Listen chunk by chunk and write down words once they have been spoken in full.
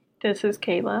This is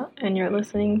Kayla, and you're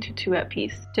listening to Two at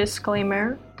Peace.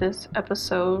 Disclaimer, this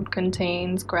episode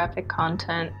contains graphic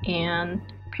content and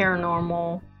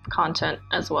paranormal content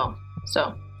as well.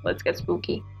 So, let's get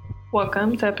spooky.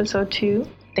 Welcome to episode 2.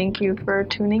 Thank you for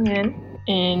tuning in,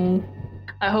 and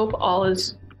I hope all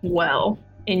is well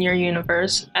in your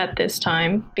universe at this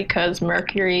time because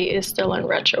Mercury is still in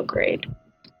retrograde.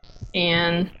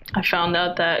 And I found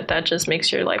out that just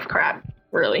makes your life crap,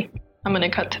 really. I'm going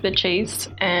to cut to the chase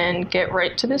and get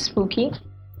right to the spooky.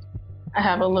 I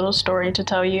have a little story to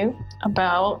tell you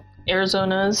about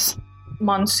Arizona's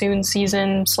monsoon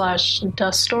season /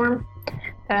 dust storm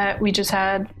that we just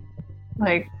had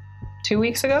like 2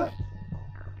 weeks ago.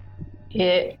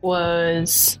 It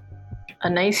was a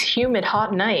nice, humid,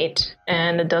 hot night,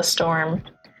 and the dust storm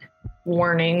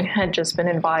warning had just been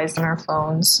advised on our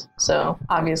phones. So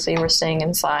obviously we're staying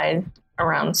inside.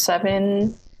 Around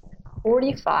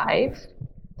 7:45,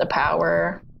 the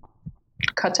power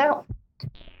cuts out.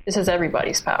 This is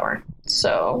everybody's power.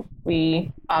 So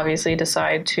we obviously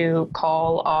decide to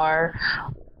call our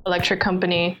electric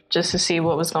company just to see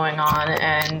what was going on.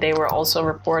 And they were also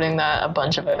reporting that a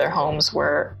bunch of other homes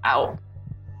were out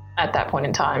at that point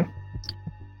in time.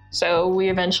 So we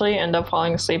eventually end up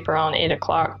falling asleep around 8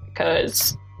 o'clock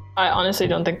because I honestly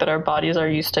don't think that our bodies are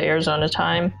used to Arizona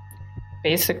time.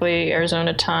 Basically,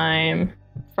 Arizona time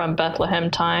from Bethlehem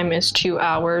time is 2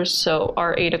 hours, so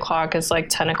our 8 o'clock is like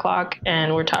 10 o'clock,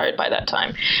 and we're tired by that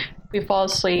time. We fall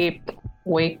asleep,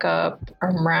 wake up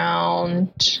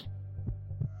around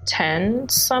 10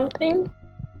 something,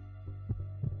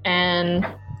 and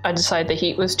I decided the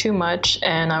heat was too much,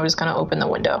 and I was going to open the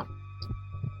window.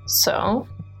 So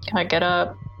I get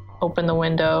up, open the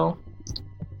window,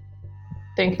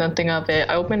 think nothing of it.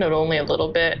 I opened it only a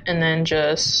little bit, and then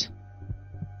just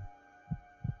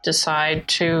decide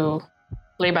to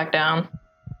lay back down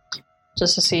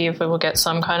just to see if it will get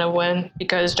some kind of wind,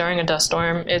 because during a dust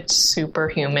storm it's super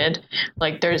humid.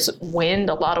 Like, there's wind,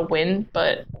 a lot of wind,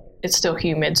 but it's still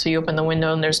humid, so you open the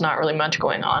window and there's not really much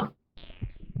going on.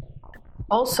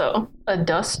 Also, a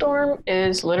dust storm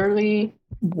is literally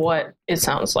what it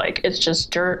sounds like. It's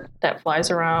just dirt that flies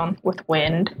around with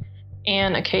wind,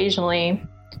 and occasionally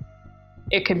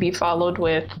it could be followed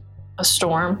with a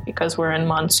storm because we're in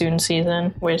monsoon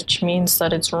season, which means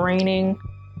that it's raining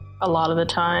a lot of the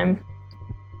time,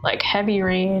 like heavy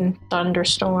rain,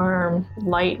 thunderstorm,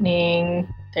 lightning,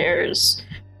 there's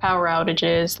power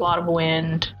outages, a lot of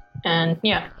wind, and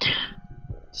yeah.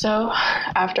 So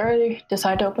after I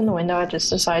decide to open the window, I just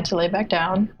decide to lay back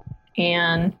down,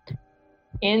 and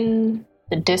in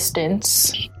the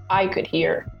distance I could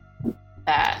hear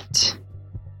that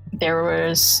there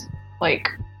was like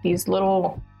these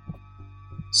little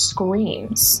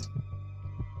screams,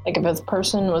 like if a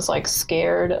person was like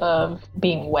scared of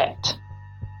being wet,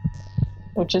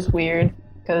 which is weird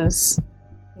because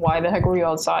why the heck were you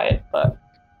outside? But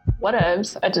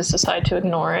whatevs. I just decided to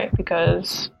ignore it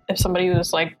because if somebody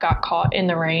was like got caught in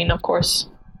the rain, of course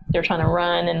they're trying to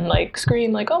run and like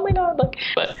scream like, oh my god, like,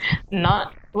 but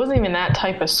not, it wasn't even that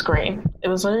type of scream. It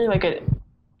was literally like it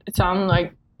sounded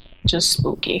like just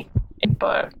spooky,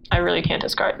 but I really can't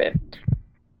describe it.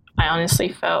 I honestly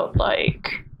felt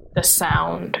like the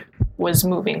sound was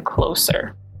moving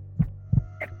closer.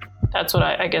 That's what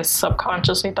I guess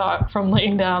subconsciously thought from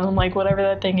laying down. I'm like, whatever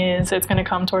that thing is, it's going to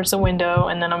come towards the window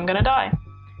and then I'm going to die.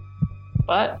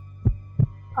 But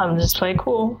I'm just play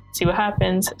cool, see what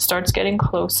happens. It starts getting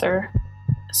closer.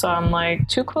 So I'm like,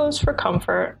 too close for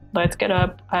comfort. Let's get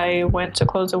up. I went to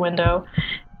close the window,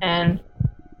 and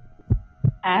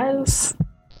as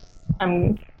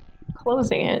I'm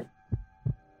closing it,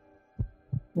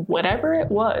 whatever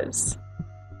it was,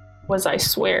 I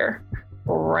swear,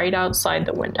 right outside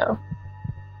the window.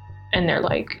 And they're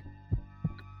like,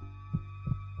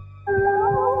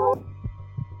 hello?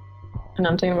 And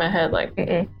I'm thinking in my head like,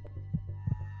 mm-mm.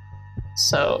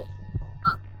 So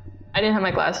I didn't have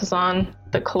my glasses on.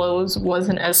 The close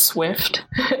wasn't as swift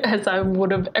as I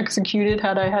would have executed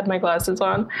had I had my glasses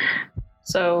on.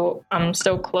 So I'm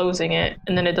still closing it,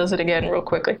 and then it does it again real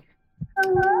quickly.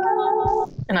 Hello?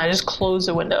 And I just closed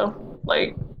the window.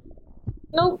 Like,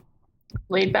 nope.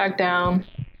 Laid back down.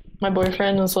 My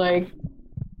boyfriend was like,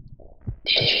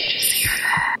 did you just hear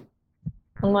that?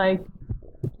 I'm like,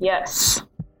 yes,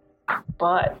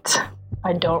 but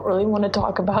I don't really want to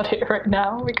talk about it right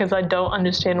now because I don't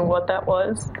understand what that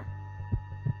was.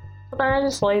 But then I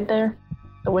just laid there.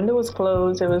 The window was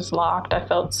closed. It was locked. I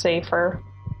felt safer.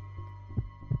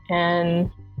 And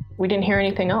we didn't hear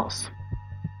anything else.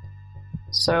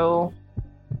 So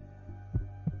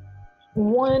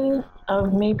one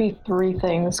of maybe 3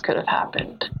 things could have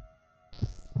happened.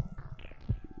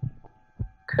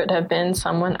 could have been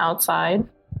someone outside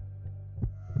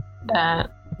that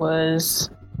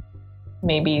was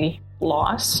maybe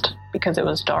lost because it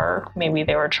was dark. Maybe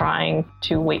they were trying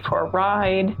to wait for a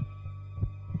ride.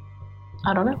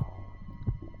 I don't know.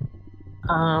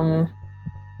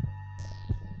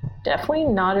 Definitely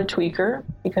not a tweaker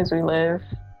because we live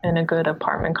in a good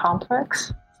apartment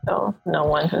complex. So no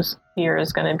one who's here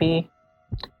is going to be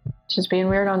just being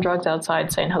weird on drugs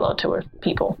outside saying hello to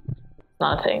people.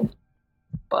 Not a thing.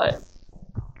 But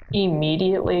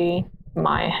immediately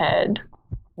my head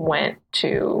went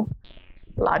to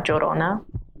La Llorona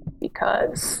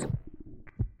because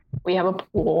we have a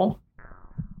pool.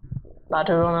 La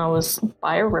Llorona was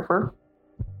by a river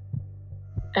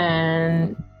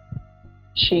and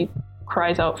she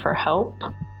cries out for help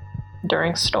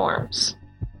during storms.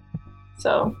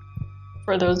 So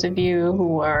for those of you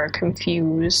who are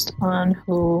confused on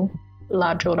who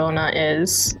La Llorona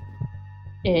is,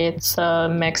 it's a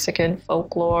Mexican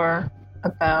folklore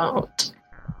about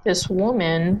this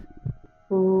woman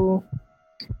who,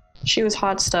 she was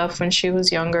hot stuff when she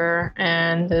was younger,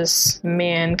 and this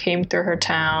man came through her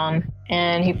town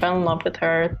and he fell in love with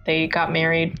her. They got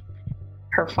married.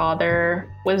 Her father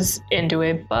was into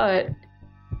it, but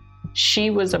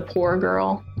she was a poor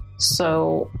girl,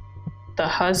 so the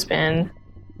husband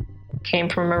came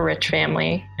from a rich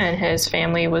family and his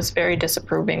family was very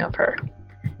disapproving of her.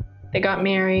 They got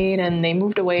married and they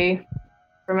moved away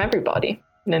from everybody.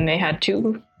 And then they had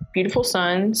 2 beautiful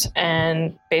sons,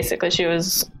 and basically she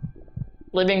was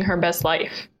living her best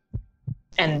life.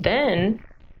 And then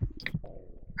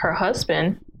her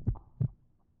husband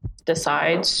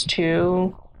decides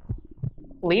to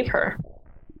leave her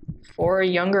for a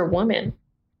younger woman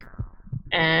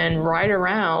and ride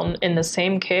around in the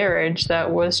same carriage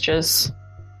that was just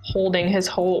holding his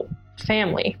whole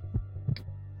family.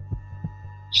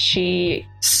 She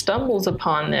stumbles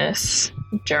upon this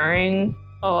during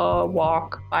a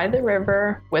walk by the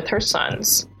river with her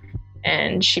sons,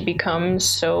 and she becomes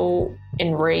so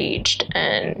enraged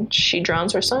and she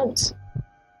drowns her sons.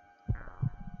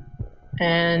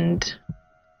 And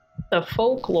the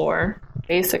folklore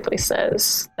basically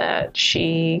says that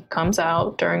she comes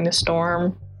out during the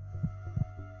storm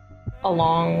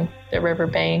along the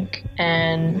riverbank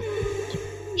and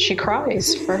she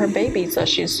cries for her babies that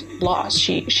she's lost.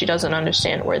 She doesn't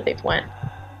understand where they've went.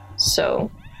 So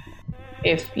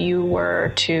if you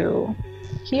were to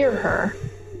hear her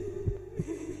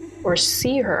or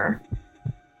see her,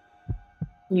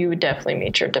 you would definitely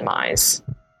meet your demise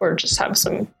or just have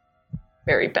some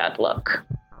very bad luck.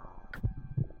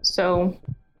 So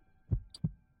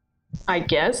I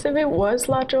guess if it was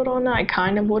La Llorona, I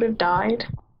kind of would have died.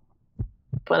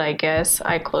 But I guess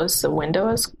I closed the window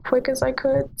as quick as I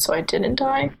could, so I didn't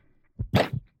die.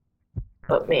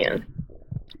 But man,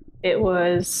 it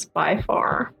was by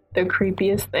far the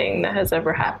creepiest thing that has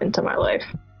ever happened to my life.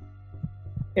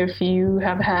 If you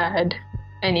have had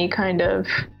any kind of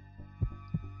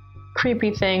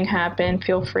creepy thing happen,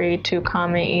 feel free to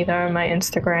comment either on my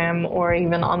Instagram or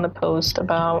even on the post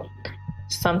about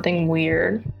something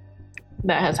weird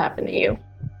that has happened to you.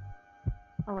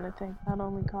 I want to thank not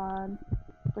only God,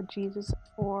 but Jesus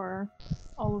for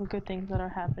all of the good things that are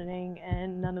happening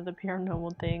and none of the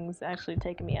paranormal things actually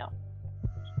taking me out.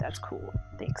 That's cool.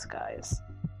 Thanks, guys.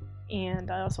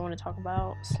 And I also want to talk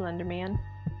about Slender Man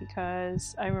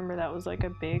because I remember that was like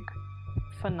a big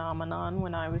phenomenon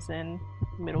when I was in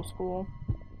middle school.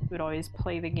 We would always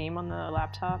play the game on the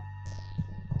laptop.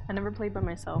 I never played by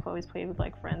myself. I always played with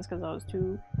like friends because I was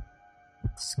too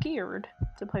scared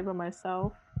to play by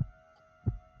myself.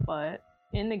 But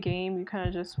in the game, you kind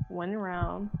of just went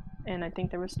around, and I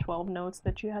think there was 12 notes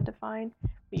that you had to find.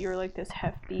 But you're like this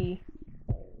hefty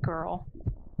girl,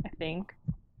 I think,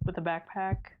 with a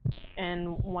backpack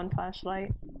and one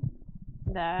flashlight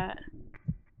that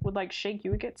would like shake.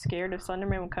 You would get scared if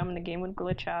Slenderman would come and the game would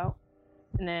glitch out,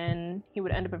 and then he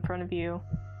would end up in front of you,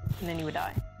 and then you would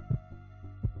die.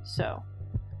 So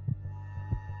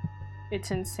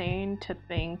it's insane to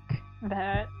think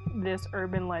that this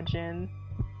urban legend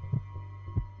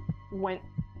went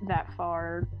that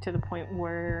far to the point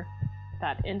where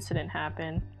that incident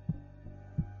happened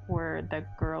where the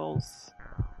girls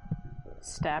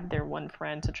stabbed their one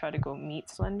friend to try to go meet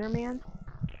Slender Man.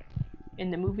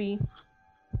 In the movie,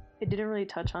 it didn't really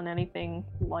touch on anything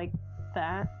like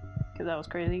that because that was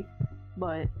crazy,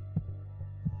 but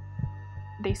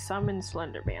they summoned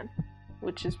Slender Man,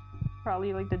 which is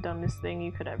probably like the dumbest thing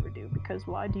you could ever do, because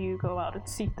why do you go out and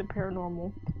seek the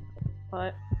paranormal?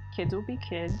 But kids will be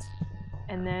kids,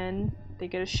 and then they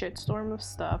get a shitstorm of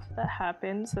stuff that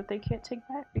happens that they can't take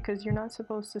back because you're not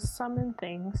supposed to summon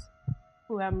things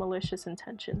who have malicious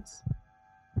intentions.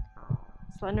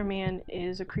 Slender Man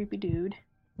is a creepy dude,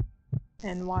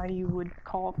 and why you would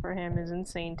call for him is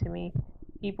insane to me.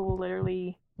 People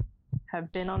literally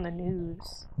have been on the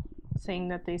news saying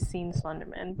that they've seen Slender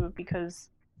Man, but because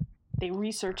they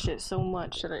researched it so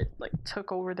much that it like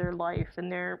took over their life and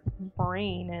their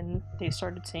brain, and they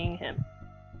started seeing him.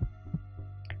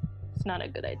 It's not a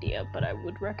good idea, but I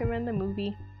would recommend the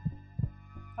movie.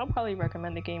 I'll probably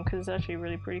recommend the game because it's actually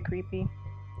really pretty creepy.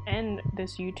 And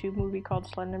this YouTube movie called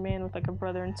Slender Man with like a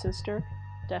brother and sister,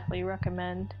 definitely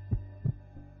recommend.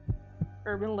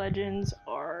 Urban legends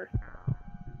are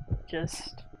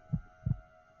just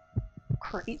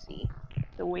crazy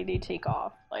the way they take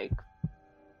off. Like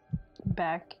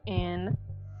back in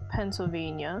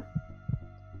Pennsylvania,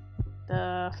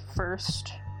 the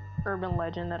first urban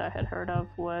legend that I had heard of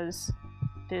was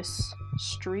this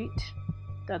street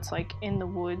that's like in the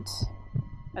woods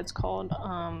that's called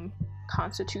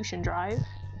Constitution Drive.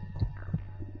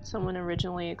 Someone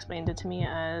originally explained it to me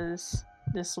as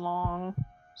this long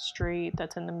street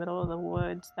that's in the middle of the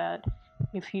woods that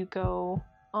if you go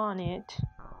on it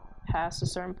past a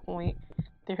certain point,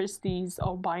 there's these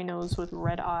albinos with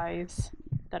red eyes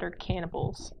that are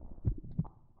cannibals.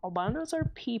 Albinos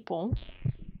are people,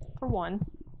 for one,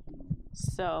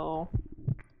 so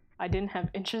I didn't have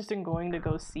interest in going to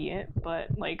go see it,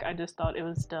 but like I just thought it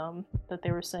was dumb that they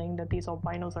were saying that these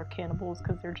albinos are cannibals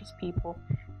because they're just people.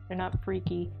 They're not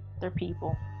freaky, they're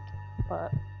people. But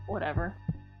whatever.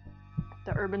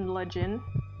 The urban legend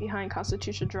behind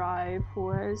Constitution Drive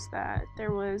was that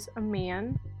there was a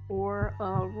man or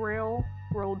a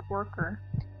railroad worker,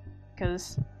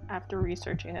 because after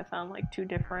researching I found like two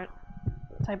different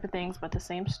type of things but the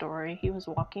same story. He was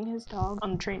walking his dog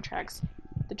on the train tracks.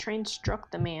 The train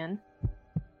struck the man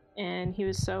and he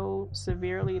was so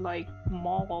severely like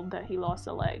mauled that he lost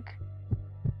a leg,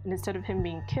 and instead of him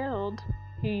being killed,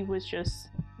 he was just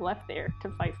left there to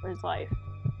fight for his life,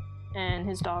 and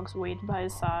his dogs waited by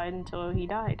his side until he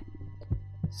died.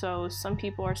 So some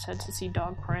people are said to see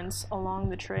dog prints along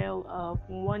the trail of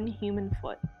one human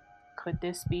foot. Could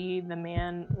this be the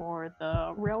man or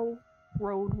the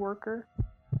railroad worker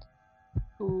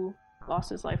who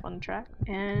lost his life on the track?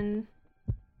 And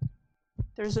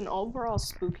there's an overall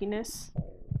spookiness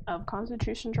of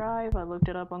Constitution Drive. I looked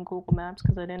it up on Google Maps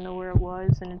because I didn't know where it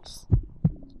was, and it's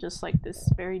just like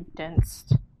this very dense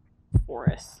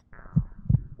forest.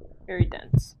 Very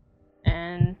dense.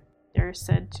 And there's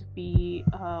said to be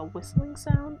a whistling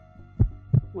sound,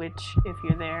 which if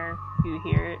you're there, you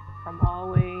hear it from all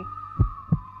the way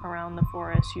around the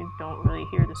forest. You don't really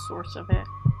hear the source of it,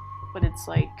 but it's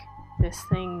like this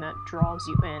thing that draws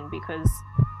you in, because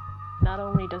not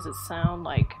only does it sound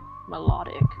like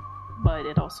melodic, but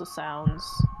it also sounds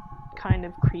kind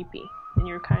of creepy, and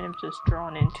you're kind of just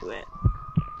drawn into it.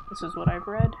 This is what I've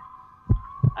read.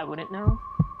 I wouldn't know.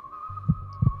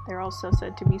 They're also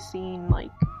said to be seen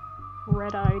like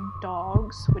red-eyed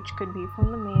dogs, which could be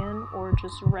from the man, or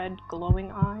just red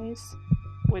glowing eyes,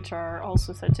 which are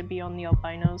also said to be on the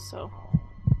albinos, so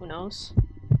who knows.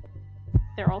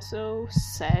 They're also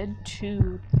said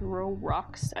to throw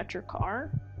rocks at your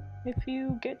car if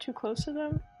you get too close to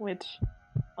them, which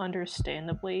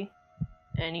understandably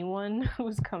anyone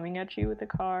who's coming at you with a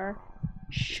car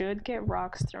should get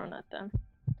rocks thrown at them,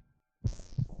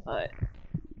 but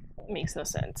it makes no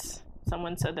sense.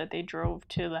 Someone said that they drove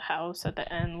to the house at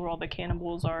the end where all the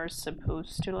cannibals are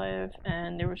supposed to live,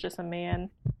 and there was just a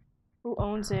man who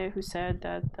owns it who said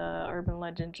that the urban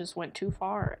legend just went too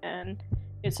far, and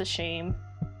it's a shame.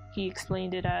 He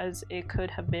explained it as it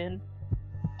could have been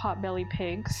potbelly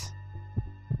pigs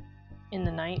in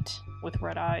the night with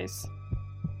red eyes,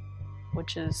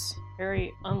 which is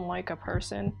very unlike a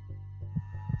person,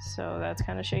 so that's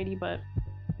kind of shady, but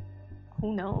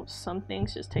who knows? Some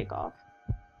things just take off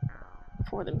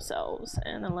for themselves,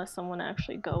 and unless someone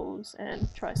actually goes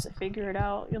and tries to figure it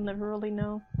out, you'll never really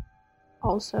know.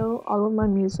 Also, all of my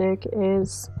music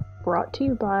is brought to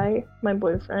you by my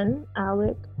boyfriend,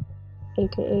 Alec,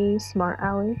 aka Smart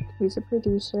Alec. He's a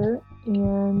producer,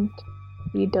 and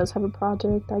he does have a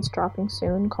project that's dropping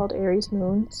soon called Aries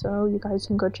Moon, so you guys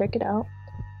can go check it out.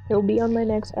 He'll be on my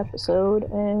next episode,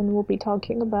 and we'll be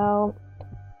talking about,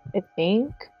 I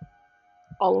think,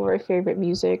 all of our favorite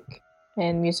music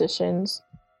and musicians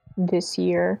this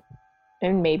year,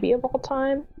 and maybe of all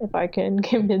time, if I can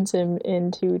convince him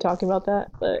into talking about that,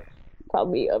 but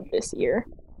probably of this year.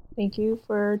 Thank you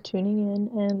for tuning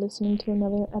in and listening to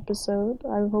another episode.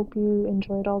 I hope you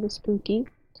enjoyed all the spooky.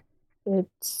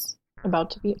 It's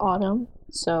about to be autumn,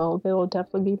 so there will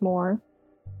definitely be more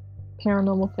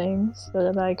paranormal things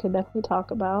that I could definitely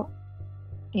talk about.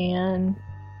 And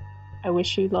I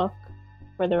wish you luck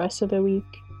for the rest of the week.